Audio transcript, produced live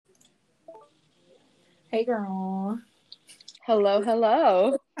Hey girl. Hello,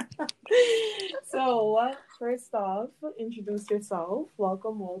 hello. So, first off, introduce yourself.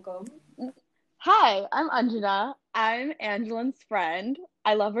 Welcome, welcome. Hi, I'm Anjana. I'm Angelin's friend.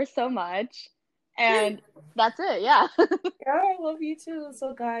 I love her so much. And that's it, yeah. Yeah, I love you too.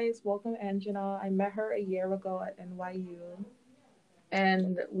 So, guys, welcome Angela. I met her a year ago at NYU,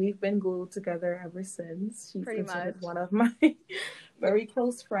 and we've been glued together ever since. She's Pretty much. considered one of my very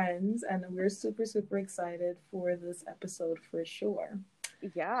close friends, and we're super, super excited for this episode for sure.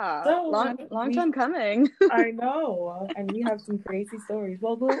 Yeah. Long So, long we time coming. I know, and we have some crazy stories.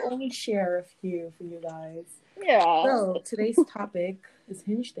 Well, we'll only share a few for you guys. Yeah. So, today's topic is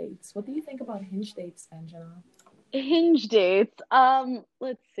hinge dates. What do you think about hinge dates, Angela? Hinge dates.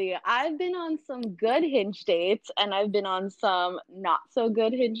 Let's see. I've been on some good hinge dates and I've been on some not so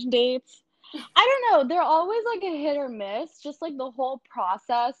good hinge dates. I don't know. They're always like a hit or miss, just like the whole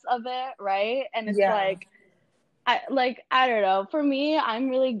process of it, right? And it's Yeah. like I don't know. For me, I'm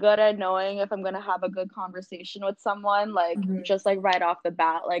really good at knowing if I'm gonna have a good conversation with someone, like Hmm. just like right off the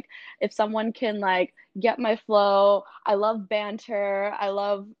bat. Like if someone can like get my flow. I love banter.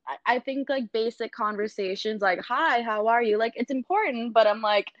 I think like basic conversations like, hi, how are you? Like it's important, but I'm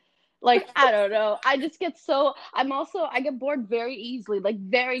like I don't know. I just get so I get bored very easily, like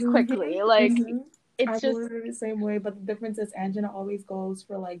very Hmm. quickly. Like Hmm. it's I'm just literally the same way, but the difference is Angela always goes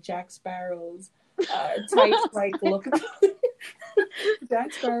for like Jack Sparrow's type, like look.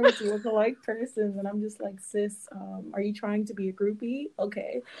 Jack Sparrow's look-alike persons, and I'm just like, sis, are you trying to be a groupie?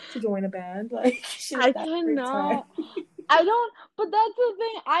 Okay, to join a band, like shit, I that every time. cannot. I don't, but that's the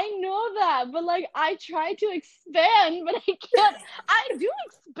thing. I know that, but like I try to expand, but I can't. I do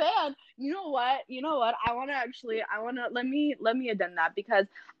expand. You know what? You know what? Let me addend that because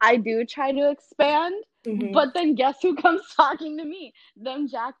I do try to expand, Hmm. but then guess who comes talking to me? Them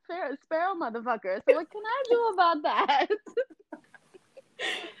Sparrow motherfuckers. So what can I do about that?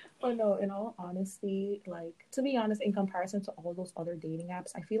 Oh no, in all honesty, like to be honest, in comparison to all those other dating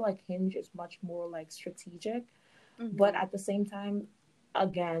apps, I feel like Hinge is much more like strategic. But Hmm. at the same time,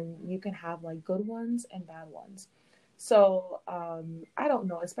 again, you can have like good ones and bad ones. So I don't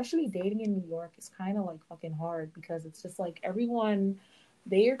know, especially dating in New York is kind of like fucking hard because it's just like everyone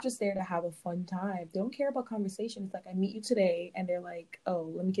they are just there to have a fun time. They don't care about conversations. Like I meet you today and they're like,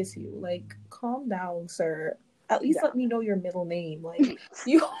 "Oh, let me kiss you." Like, calm down, sir. At least Yeah. let me know your middle name. Like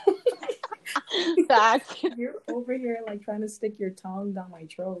you Facts. you're over here like trying to stick your tongue down my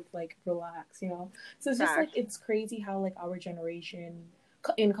throat. Like, relax, you know? So it's just like, Facts. it's crazy how like our generation,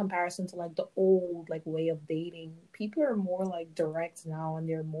 in comparison to like the old like way of dating, people are more like direct now and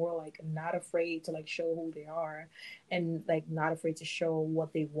they're more like not afraid to like show who they are and like not afraid to show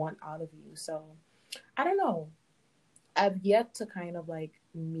what they want out of you. So I don't know. I've yet to kind of like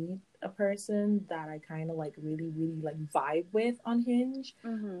meet a person that I kind of like really, really like vibe with on Hinge.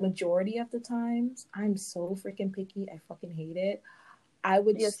 Hmm. Majority of the times, I'm so freaking picky. I fucking hate it. I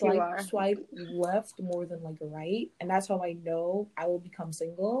would Yes, you are. swipe left more than like right, and that's how I know I will become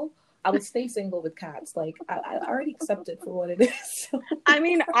single. I would stay single with cats. Like I already accept it for what it is. I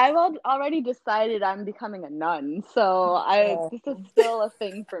mean, already decided I'm becoming a nun, so I So, this is still a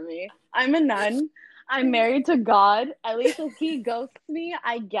thing for me. I'm a nun. I'm married to God. At least if he ghosts me,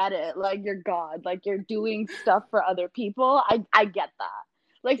 I get it. Like you're God, like you're doing stuff for other people. I get that.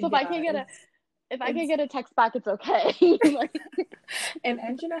 Like so yeah, if I can't it's get a text back, it's okay. Like and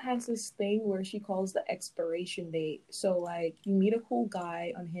Angela has this thing where she calls the expiration date. So like you meet a cool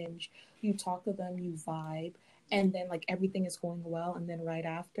guy on Hinge, you talk to them, you vibe, and then like everything is going well, and then right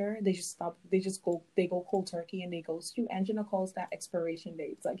after they just stop, they go cold turkey and they ghost you. Angela calls that expiration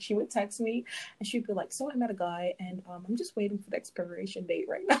dates. Like she would text me and she'd be like, "So I met a guy and I'm just waiting for the expiration date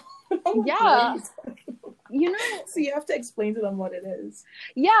right now." I'm like, "What are yeah, you talking about?" you know, So you have to explain to them what it is.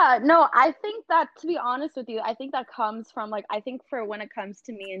 yeah, no, I think that to be honest with you, I think that comes from like I think for when it comes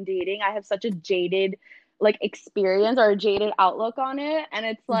to me and dating, I have such a jaded like experience or a jaded outlook on it. And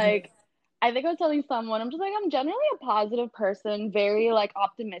it's Mm-hmm. like I think I was telling someone, I'm just like I'm generally a positive person, very like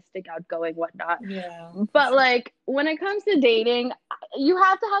optimistic, outgoing, whatnot. Yeah, for But sure. like when it comes to dating, you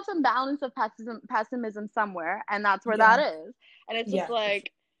have to have some balance of pessimism somewhere, and that's where Yeah, that is. And it's just yeah, for sure.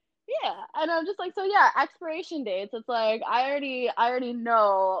 like yeah, and I'm just like, so yeah, expiration dates. It's like I already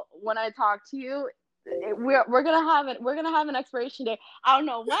know when I talk to you. we're gonna have it. We're gonna have an expiration date. I don't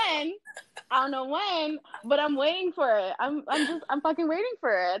know when. I don't know when, but I'm waiting for it. I'm fucking waiting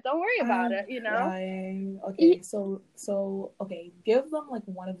for it. Don't worry about I'm it. You know. crying. Okay, so okay, give them like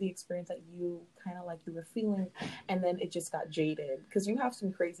one of the experience that you kind of like you were feeling, and then it just got jaded because you have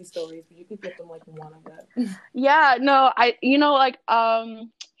some crazy stories, but you could give them like one of them. Yeah. No. Like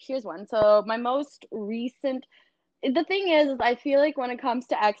here's one. So my most recent. The thing is I feel like when it comes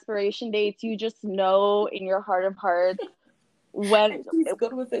to expiration dates, you just know in your heart of hearts when. And she's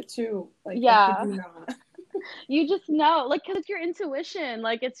good with it too. Like I kid Yeah. you not. You just know, like, because it's your intuition.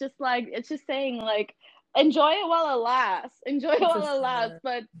 Like, it's just saying, like, enjoy it while it lasts. Enjoy it For while it lasts.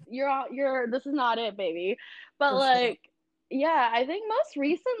 sure. But this is not it, baby. But For sure. like, yeah, I think most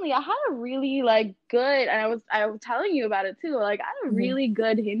recently I had a really like good, and I was telling you about it too. Like, I had a Mhm. really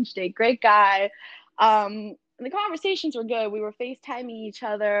good hinge date. Great guy. And the conversations were good. We were FaceTiming each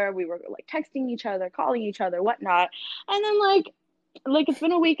other. We were like texting each other, calling each other, whatnot. And then like it's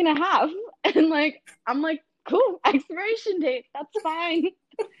been a week and a half, and like I'm like, cool, expiration date, that's fine.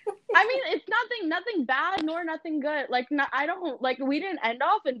 I mean, it's nothing bad nor nothing good. Like, not, I don't like, we didn't end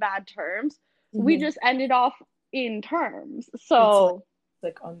off in bad terms. We Mhm. just ended off in terms. It's So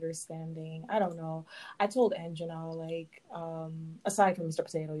like understanding. I don't know. I told Angela, like, aside from Mr.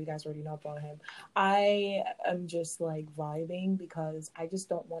 Potato, you guys already know about him. I am just like vibing because I just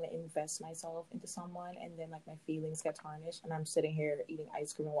don't want to invest myself into someone and then like my feelings get tarnished and I'm sitting here eating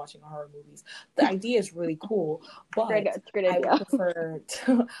ice cream and watching horror movies. The idea is really cool, great, but it's a great I would idea. prefer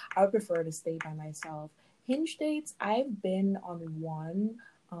to I would prefer to stay by myself. Hinge dates, I've been on one.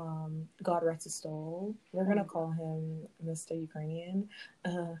 God rest his soul. We're gonna call him Mr. Ukrainian.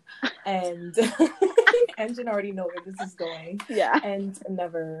 Uh, and Engine already know where this is going. Yeah. And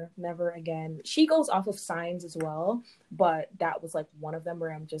never again. She goes off of signs as well, but that was like one of them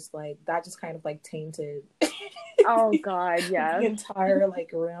where I'm just like that just kind of like tainted Oh God, the yes. entire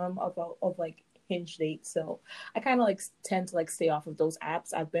like realm of like hinge dates. So I kind of like tend to like stay off of those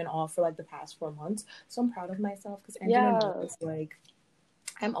apps. I've been off for like the past 4 months, so I'm proud of myself because Angela Yeah. knows like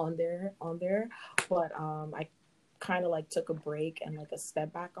I'm on there, but I kind of like took a break and like a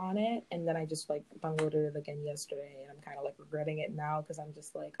step back on it, and then I just like downloaded it again yesterday, and I'm kind of like regretting it now because I'm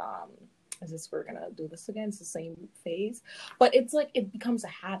just like, is this we're gonna do this again? It's the same phase, but it's like it becomes a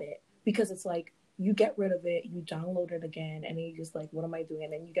habit because it's like you get rid of it, you download it again, and then you just like, what am I doing?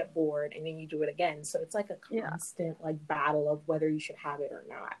 And then you get bored, and then you do it again. So it's like a Yeah. constant like battle of whether you should have it or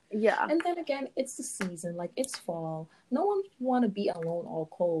not. Yeah. And then again, it's the season, like it's fall. No one want to be alone all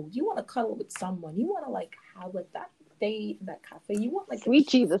cold. You want to cuddle with someone. You want to like have like that date, that cafe. You want like the Sweet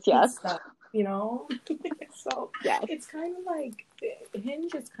Jesus, cute yes. stuff, you know? So Yes. it's kind of like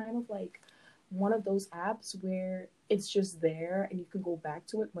Hinge is kind of like one of those apps where it's just there and you can go back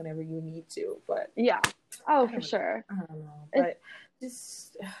to it whenever you need to. But Yeah. Oh, I for don't know. sure. I don't know. It's But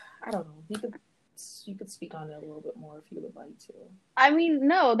just I don't know. You could speak on it a little bit more if you would like to. I mean,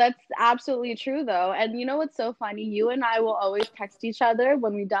 no, that's absolutely true though. And you know what's so funny? You and I will always text each other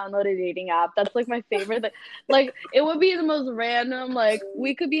when we download a dating app. That's like my favorite thing. Like it would be the most random, like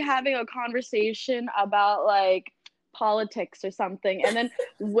we could be having a conversation about like politics or something. And then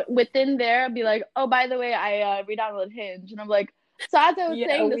within there be like, "Oh, by the way, I re-downloaded Hinge." And I'm like, "So as I was Yeah,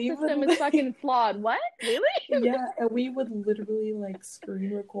 saying, the we system would. is fucking flawed." What? Really? Yeah, and we would literally like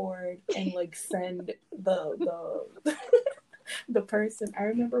screen record and like send the the person. I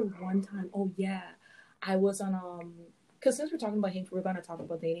remember one time. Oh yeah, I was on because since we're talking about Hinge, we're gonna talk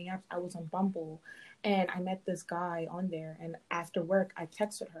about dating apps. I was on Bumble, and I met this guy on there. And after work, I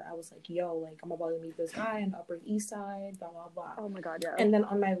texted her. I was like, "Yo, like I'm about to meet this guy on the Upper East Side, blah blah blah." Oh my God, yeah. And then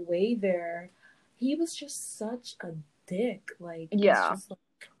on my way there, he was just such a dick. Like he's Yeah. just like,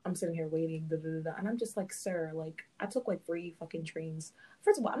 I'm sitting here waiting, da, da, da, and I'm just like, sir, like I took like 3 fucking trains.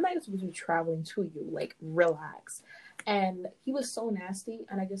 First of all, I'm not even supposed to be traveling to you. Like, relax. And he was so nasty,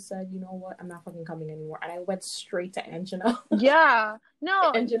 and I just said, you know what, I'm not fucking coming anymore. And I went straight to Angela, Yeah. No.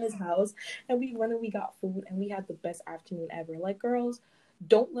 Angela's house, and we went and we got food, and we had the best afternoon ever. Like, girls,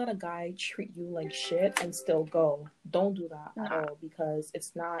 don't let a guy treat you like shit and still go. Don't do that at Nah. all because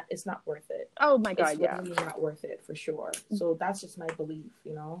it's not worth it. Oh my It's God, yeah. literally not worth it for sure. So that's just my belief,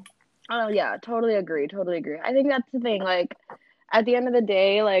 you know. Oh yeah, totally agree. Totally agree. I think that's the thing. Like at the end of the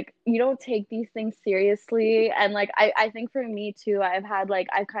day, like you don't take these things seriously. And like I think for me too, I've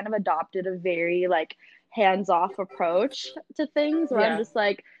kind of adopted a very like hands-off approach to things where I'm Yeah. just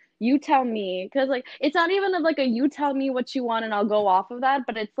like, you tell me, because like it's not even like a you tell me what you want and I'll go off of that,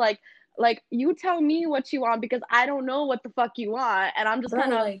 but it's like you tell me what you want because I don't know what the fuck you want and I'm just Bro,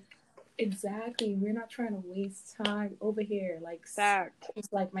 kind of like Exactly. We're not trying to waste time over here. Like, Fact.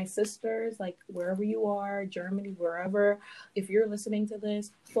 it's like my sisters, like wherever you are, Germany, wherever, if you're listening to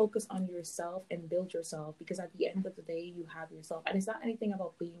this, focus on yourself and build yourself, because at the end of the day, you have yourself. And it's not anything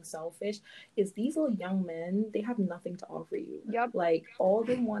about being selfish. It's these little young men, they have nothing to offer you. Yep. Like, all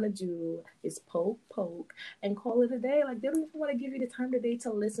they want to do is poke, and call it a day. Like, they don't even want to give you the time of day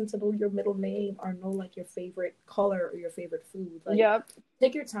to listen to know your middle name or know like your favorite color or your favorite food. Like, Yep.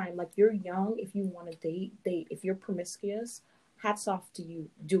 take your time. Like, you're young. If you want to date. If you're promiscuous, hats off to you.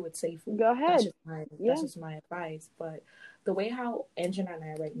 Do it safely. Go ahead. That's just my advice. But the way how Angela and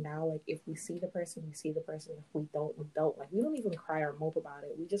I right now, like, if we see the person, we see the person. If we don't, we don't. Like, we don't even cry or mope about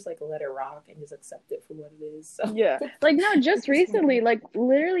it. We just like let it rock and just accept it for what it is. So yeah, like, no, just recently, like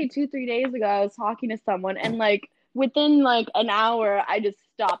literally 2-3 days ago, I was talking to someone, and like within like an hour, I just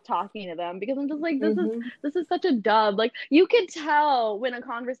stopped talking to them because I'm just like, this is such a dub. Like, you could tell when a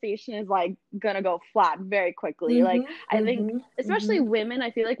conversation is like gonna go flat very quickly. Like, I think especially women,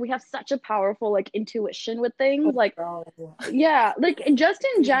 I feel like we have such a powerful like intuition with things. Like, yeah, like just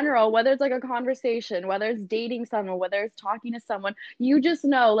in general, whether it's like a conversation, whether it's dating someone, whether it's talking to someone, you just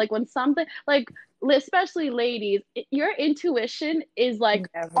know, like, when something, like, especially ladies, your intuition is like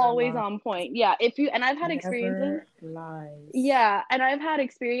always on point. Yeah, if you, and I've had experiences. Yeah, and I've had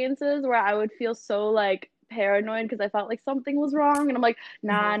experiences where I would feel so like paranoid because I felt like something was wrong, and I'm like,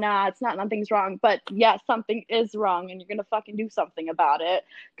 nah, it's not, nothing's wrong. But yeah, something is wrong, and you're gonna fucking do something about it,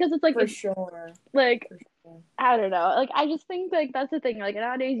 because it's like, for sure. Like, I don't know. Like, I just think like that's the thing. Like,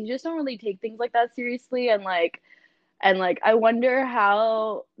 nowadays, you just don't really take things like that seriously, and like I wonder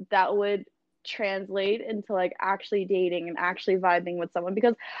how that would translate into like actually dating and actually vibing with someone,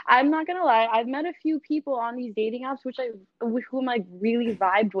 because I'm not gonna lie, I've met a few people on these dating apps with whom I really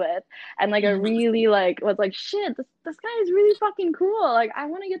vibed with, and like I really like was like, shit, this guy is really fucking cool. Like, I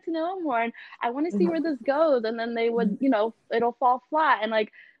want to get to know him more, and I want to see where this goes. And then they would, it'll fall flat. And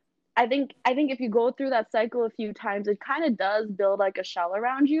like, I think if you go through that cycle a few times, it kind of does build like a shell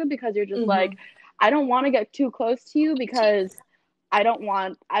around you, because you're just like, I don't want to get too close to you because I don't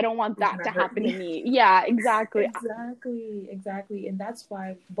want that to happen to me. Yeah, exactly. Exactly. And that's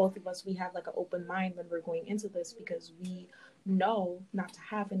why both of us, we have like an open mind when we're going into this, because we know not to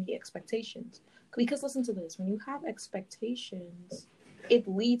have any expectations. Because listen to this, when you have expectations, it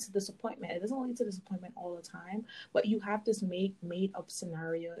leads to disappointment. It doesn't lead to disappointment all the time, but you have this made up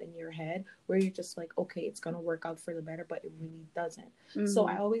scenario in your head where you're just like, okay, it's gonna work out for the better, but it really doesn't. So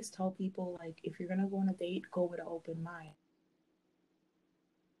I always tell people, like, if you're gonna go on a date, go with an open mind.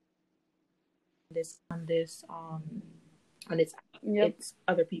 On this it's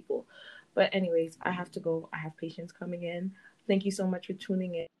other people. But anyways, I have to go. I have patients coming in. Thank you so much for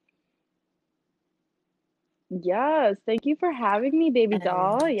tuning in. Yes, thank you for having me, baby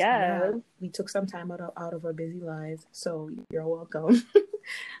doll. Yes. Yeah, we took some time out of our busy lives, so you're welcome.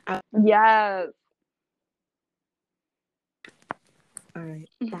 Yes. All right.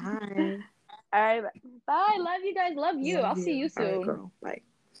 Bye. All right. Bye. Love you guys. Love you. I'll see you soon. All right, girl. Bye.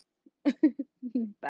 Bye.